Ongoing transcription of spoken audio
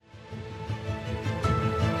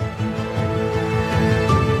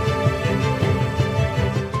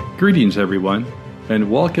Greetings, everyone,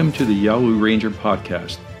 and welcome to the Yahweh Ranger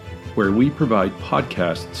podcast, where we provide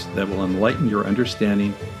podcasts that will enlighten your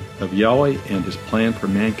understanding of Yahweh and His plan for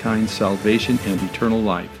mankind's salvation and eternal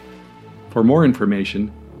life. For more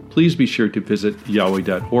information, please be sure to visit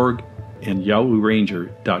yahweh.org and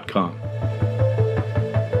yahwehranger.com.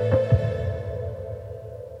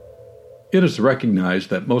 It is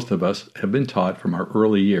recognized that most of us have been taught from our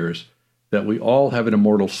early years that we all have an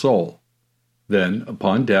immortal soul. Then,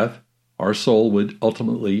 upon death, our soul would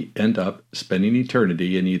ultimately end up spending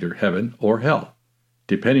eternity in either heaven or hell,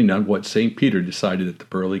 depending on what St. Peter decided at the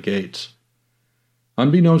pearly gates.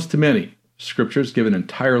 Unbeknownst to many, Scriptures give an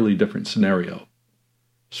entirely different scenario.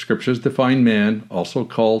 Scriptures define man, also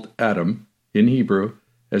called Adam in Hebrew,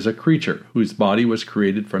 as a creature whose body was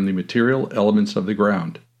created from the material elements of the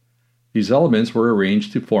ground. These elements were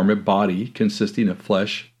arranged to form a body consisting of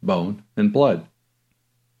flesh, bone, and blood.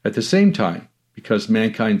 At the same time, because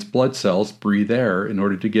mankind's blood cells breathe air in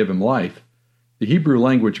order to give him life, the Hebrew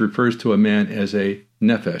language refers to a man as a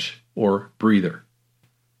nephesh, or breather.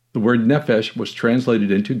 The word nephesh was translated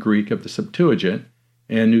into Greek of the Septuagint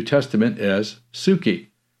and New Testament as psyche,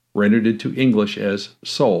 rendered into English as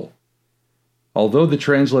soul. Although the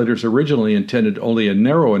translators originally intended only a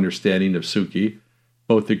narrow understanding of psyche,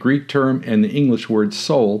 both the Greek term and the English word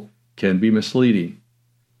soul can be misleading.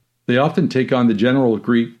 They often take on the general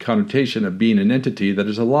Greek connotation of being an entity that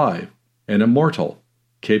is alive and immortal,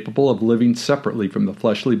 capable of living separately from the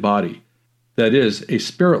fleshly body, that is, a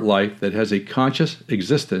spirit life that has a conscious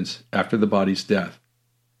existence after the body's death.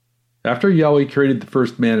 After Yahweh created the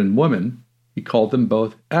first man and woman, He called them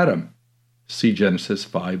both Adam. See Genesis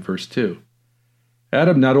 5, verse 2.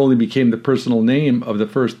 Adam not only became the personal name of the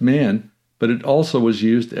first man, but it also was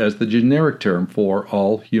used as the generic term for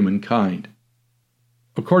all humankind.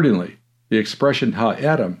 Accordingly, the expression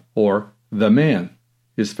Ha-Adam, or the man,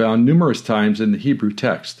 is found numerous times in the Hebrew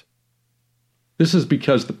text. This is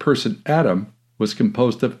because the person Adam was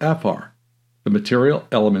composed of Afar, the material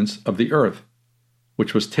elements of the earth,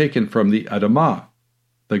 which was taken from the Adamah,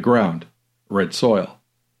 the ground, red soil.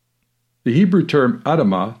 The Hebrew term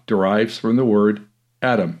Adamah derives from the word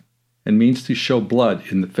Adam and means to show blood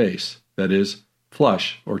in the face, that is,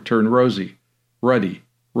 flush or turn rosy, ruddy,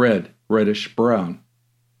 red, reddish brown.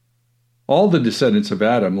 All the descendants of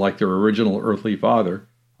Adam, like their original earthly father,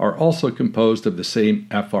 are also composed of the same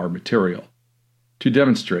Afar material. To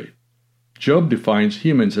demonstrate, Job defines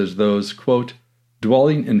humans as those, quote,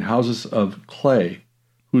 dwelling in houses of clay,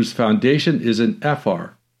 whose foundation is in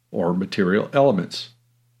Afar, or material elements,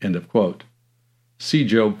 end of quote. See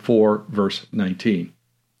Job 4, verse 19.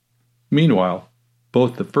 Meanwhile,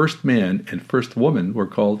 both the first man and first woman were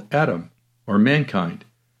called Adam, or mankind,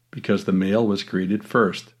 because the male was created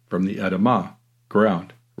first from the Adamah,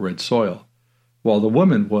 ground, red soil, while the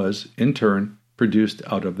woman was, in turn, produced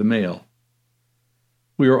out of the male.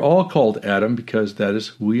 We are all called Adam because that is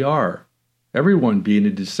who we are, everyone being a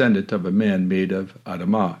descendant of a man made of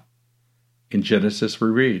Adamah. In Genesis we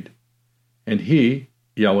read, "And He,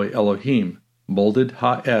 Yahweh Elohim, molded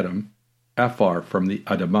Ha-Adam, Afar from the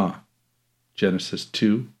Adamah." Genesis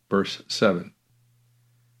 2, verse 7.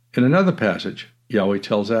 In another passage, Yahweh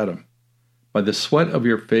tells Adam, "By the sweat of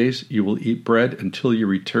your face you will eat bread until you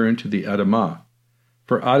return to the Adamah,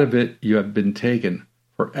 for out of it you have been taken,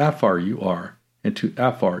 for Afar you are, and to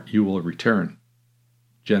Afar you will return."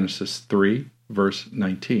 Genesis 3, verse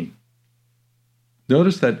 19.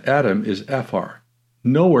 Notice that Adam is Afar.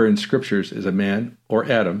 Nowhere in Scriptures is a man, or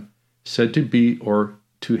Adam, said to be or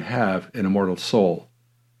to have an immortal soul.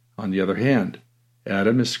 On the other hand,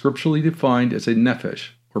 Adam is scripturally defined as a nephesh,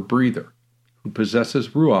 or breather, who possesses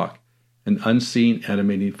ruach, an unseen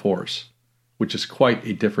animating force, which is quite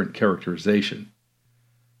a different characterization.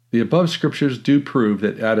 The above scriptures do prove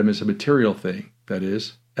that Adam is a material thing, that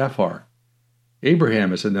is, Afar.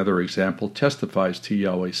 Abraham, as another example, testifies to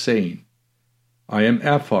Yahweh, saying, "I am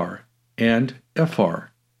Afar and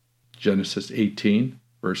Ephar." Genesis 18,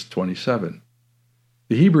 verse 27.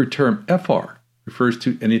 The Hebrew term Ephar refers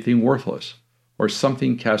to anything worthless, or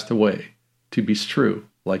something cast away, to be strewn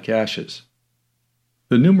like ashes.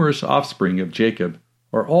 The numerous offspring of Jacob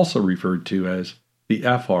are also referred to as the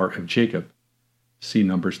Afar of Jacob. See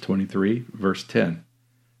Numbers 23, verse 10.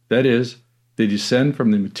 That is, they descend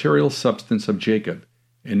from the material substance of Jacob,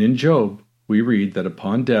 and in Job we read that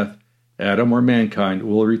upon death Adam or mankind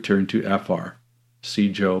will return to Afar.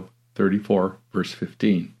 See Job 34, verse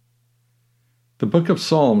 15. The book of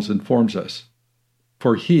Psalms informs us,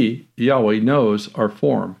 "For He, Yahweh, knows our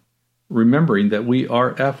form, remembering that we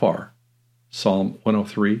are Afar." Psalm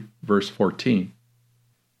 103, verse 14.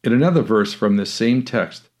 In another verse from this same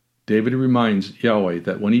text, David reminds Yahweh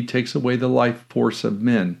that when he takes away the life force of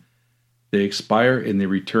men, they expire and they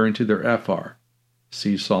return to their Afar.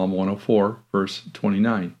 See Psalm 104, verse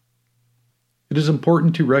 29. It is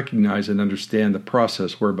important to recognize and understand the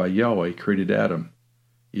process whereby Yahweh created Adam.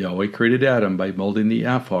 Yahweh created Adam by molding the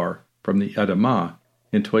Afar from the Adamah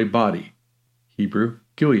into a body, Hebrew,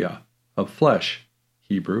 guya, of flesh,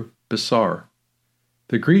 Hebrew, basar.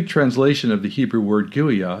 The Greek translation of the Hebrew word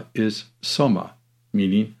guya is soma,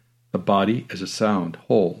 meaning the body as a sound,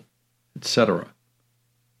 whole, etc.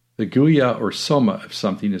 The guya or soma of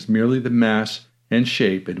something is merely the mass and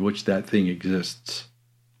shape in which that thing exists.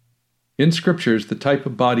 In scriptures, the type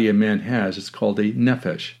of body a man has is called a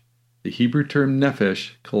nephesh. The Hebrew term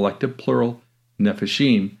nephesh, collective plural,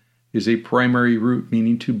 nepheshim, is a primary root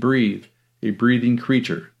meaning to breathe, a breathing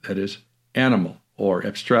creature, that is, animal, or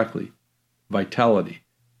abstractly, vitality,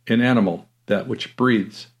 an animal, that which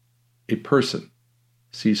breathes, a person.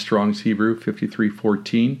 See Strong's Hebrew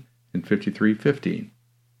 53:14 and 53:15.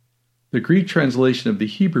 The Greek translation of the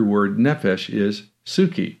Hebrew word nephesh is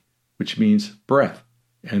suki, which means breath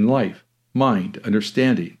and life, mind,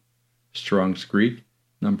 understanding. Strong's Greek,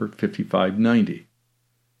 number 5590.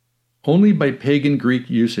 Only by pagan Greek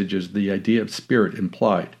usage is the idea of spirit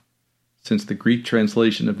implied. Since the Greek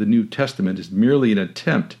translation of the New Testament is merely an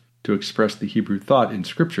attempt to express the Hebrew thought in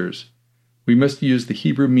Scriptures, we must use the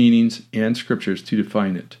Hebrew meanings and Scriptures to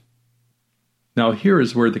define it. Now here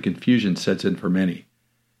is where the confusion sets in for many.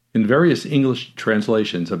 In various English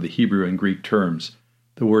translations of the Hebrew and Greek terms,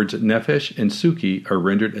 the words nephesh and suki are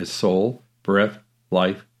rendered as soul, breath,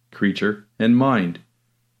 life, creature, and mind.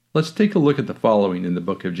 Let's take a look at the following in the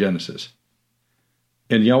book of Genesis.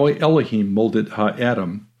 And Yahweh Elohim molded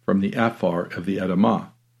Ha-Adam from the Afar of the Adamah,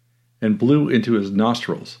 and blew into his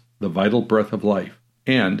nostrils the vital breath of life,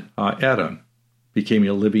 and Ha-Adam became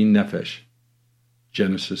a living nephesh.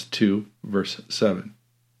 Genesis 2, verse 7.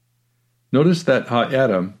 Notice that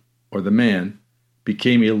Ha-Adam, or the man,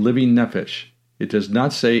 became a living nephesh. It does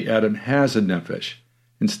not say Adam has a nephesh.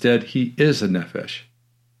 Instead, he is a nephesh.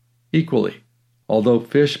 Equally, although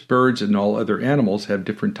fish, birds, and all other animals have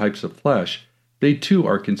different types of flesh, they too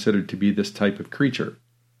are considered to be this type of creature.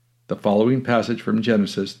 The following passage from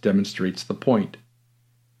Genesis demonstrates the point.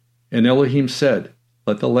 And Elohim said,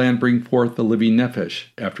 Let the land bring forth the living nephesh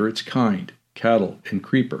after its kind, cattle and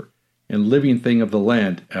creeper, and living thing of the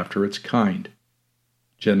land after its kind.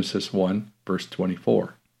 Genesis 1, verse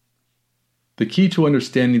 24. The key to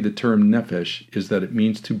understanding the term nephesh is that it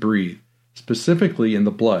means to breathe, specifically in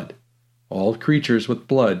the blood. All creatures with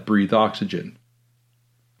blood breathe oxygen.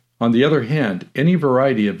 On the other hand, any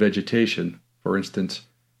variety of vegetation, for instance,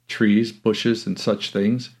 trees, bushes, and such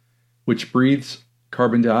things, which breathes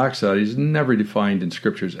carbon dioxide is never defined in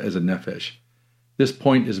Scriptures as a nephesh. This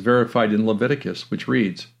point is verified in Leviticus, which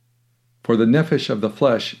reads, For the nephesh of the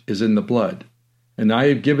flesh is in the blood, and I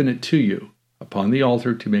have given it to you upon the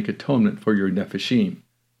altar to make atonement for your nepheshim,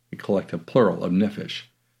 a collective plural of nephesh,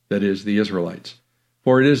 that is, the Israelites.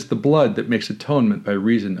 For it is the blood that makes atonement by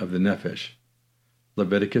reason of the nephesh.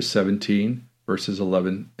 Leviticus 17, verses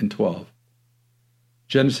 11 and 12.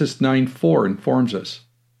 Genesis 9:4 informs us,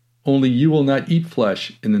 Only you will not eat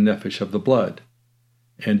flesh in the nephesh of the blood.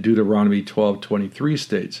 And Deuteronomy 12:23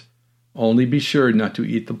 states, Only be sure not to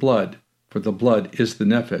eat the blood, for the blood is the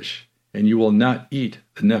nephesh, and you will not eat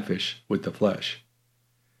the nephesh with the flesh.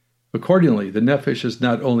 Accordingly, the nephesh is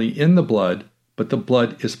not only in the blood, but the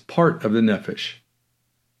blood is part of the nephesh.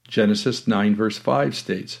 Genesis 9 verse 5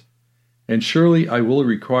 states, And surely I will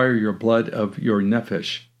require your blood of your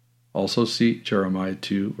nephesh. Also see Jeremiah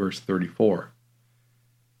 2 verse 34.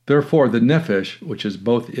 Therefore the nephesh, which is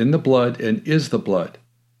both in the blood and is the blood,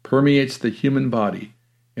 permeates the human body,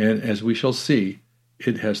 and as we shall see,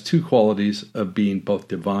 it has two qualities of being both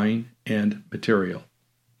divine and material.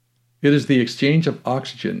 It is the exchange of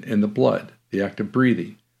oxygen in the blood, the act of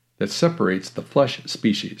breathing, that separates the flesh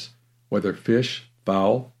species, whether fish,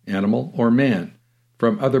 fowl, animal, or man,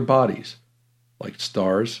 from other bodies, like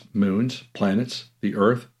stars, moons, planets, the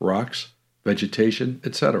earth, rocks, vegetation,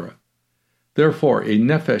 etc. Therefore, a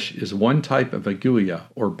nephesh is one type of a guya,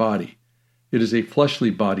 or body. It is a fleshly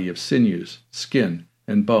body of sinews, skin,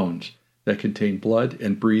 and bones that contain blood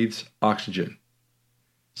and breathes oxygen.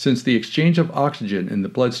 Since the exchange of oxygen in the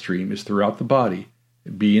bloodstream is throughout the body,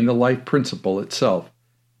 being the life principle itself,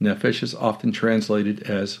 nephesh is often translated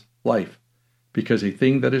as life, because a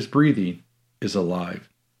thing that is breathing is alive.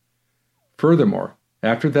 Furthermore,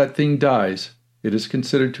 after that thing dies, it is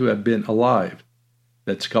considered to have been alive.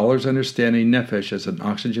 That scholars understand a nephesh as an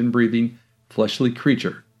oxygen-breathing, fleshly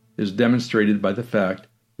creature is demonstrated by the fact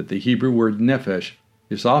that the Hebrew word nephesh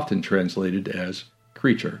is often translated as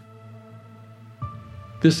creature.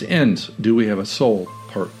 This ends Do We Have a Soul,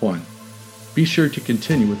 Part 1. Be sure to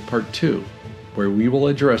continue with Part 2, where we will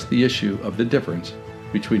address the issue of the difference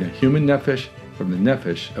between a human nephesh from the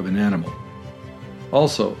nephesh of an animal.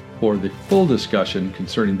 Also, for the full discussion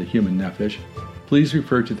concerning the human nephesh, please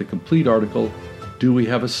refer to the complete article, Do We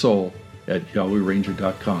Have a Soul, at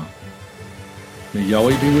YahwehRanger.com. May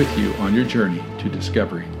Yahweh be with you on your journey to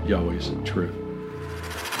discovering Yahweh's truth.